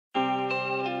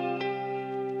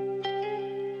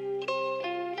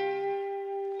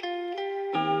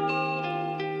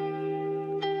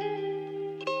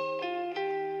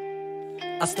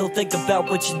I still think about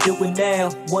what you're doing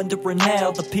now, wondering how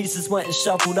the pieces went and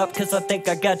shuffled up, cause I think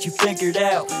I got you figured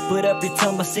out. But every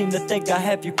time I seem to think I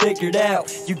have you figured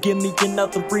out, you give me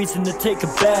another reason to take a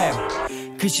bow.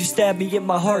 Cause you stabbed me in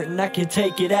my heart and I can't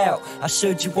take it out. I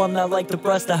showed you I'm not like the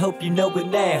rest, I hope you know it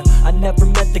now. I never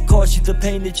meant to cause you the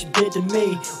pain that you did to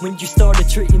me. When you started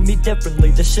treating me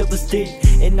differently, the shit was deep,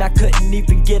 and I couldn't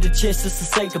even get a chance just to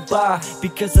say goodbye.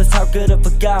 Because that's how good of a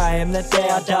guy I am that day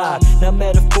I died. Not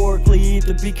metaphorically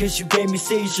either, because you gave me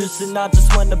seizures, and I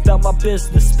just went about my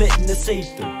business, spitting this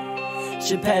ether.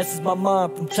 Shit passes my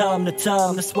mind from time to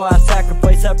time, that's why I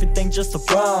sacrifice everything just to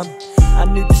rhyme. I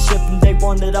knew the shit from day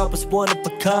one that I was one of a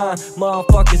kind.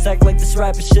 Motherfuckers act like this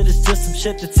rapping shit is just some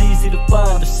shit that's easy to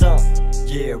find or something.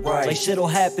 Yeah, right. Like shit'll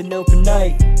happen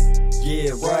overnight.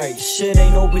 Yeah, right. Shit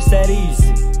ain't always that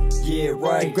easy. Yeah,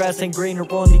 right. The grass ain't greener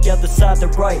on the other side, the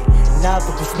right, and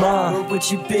neither was mine. Where would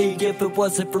you be if it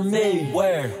wasn't for me?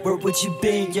 Where would you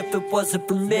be if it wasn't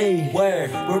for me? Where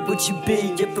would you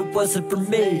be if it wasn't for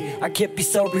me? I can't be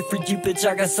sorry for you, bitch,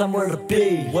 I got somewhere to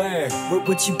be. Where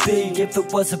would you be if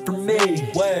it wasn't for me?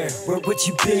 Where would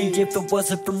you be if it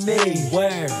wasn't for me?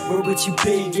 Where would you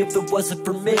be if it wasn't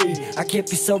for me? I can't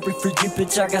be sorry for you,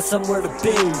 bitch, I got somewhere to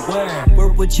be.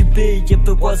 Where would you be if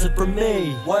it wasn't for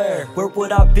me? Where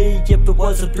would I be if it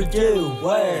wasn't for you?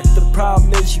 Where? The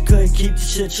problem is you couldn't keep the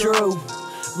shit true.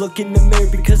 Look in the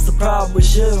mirror because the problem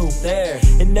was you. There.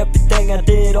 And everything I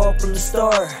did all from the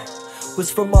start was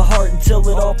from my heart until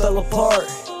it all fell apart.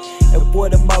 And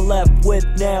what am I left with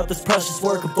now? This precious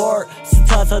work of art.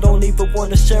 Sometimes I don't even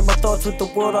want to share my thoughts with the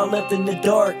world. I lived in the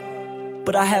dark,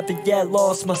 but I haven't yet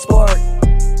lost my spark.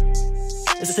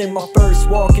 This ain't my first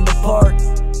walk in the park.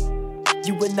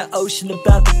 You in the ocean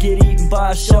about to get eaten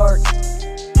by a shark.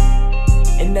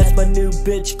 And that's my new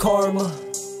bitch karma.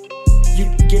 You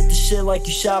can get the shit like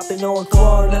you shopping on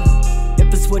Klarna.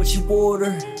 If it's what you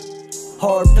order,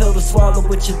 hard pill to swallow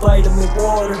with your vitamin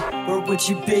water. Where would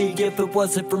you be if it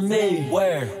wasn't for me?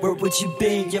 Where would you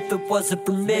be if it wasn't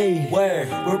for me? Where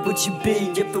would you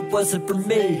be if it wasn't for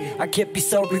me? I can't be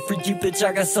sorry for you, bitch,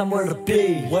 I got somewhere to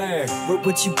be. Where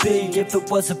would you be if it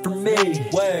wasn't for me?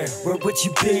 Where would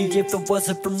you be if it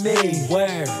wasn't for me?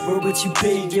 Where would you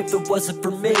be if it wasn't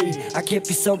for me? I can't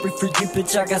be sorry for you,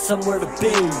 bitch, I got somewhere to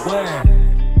be. Where?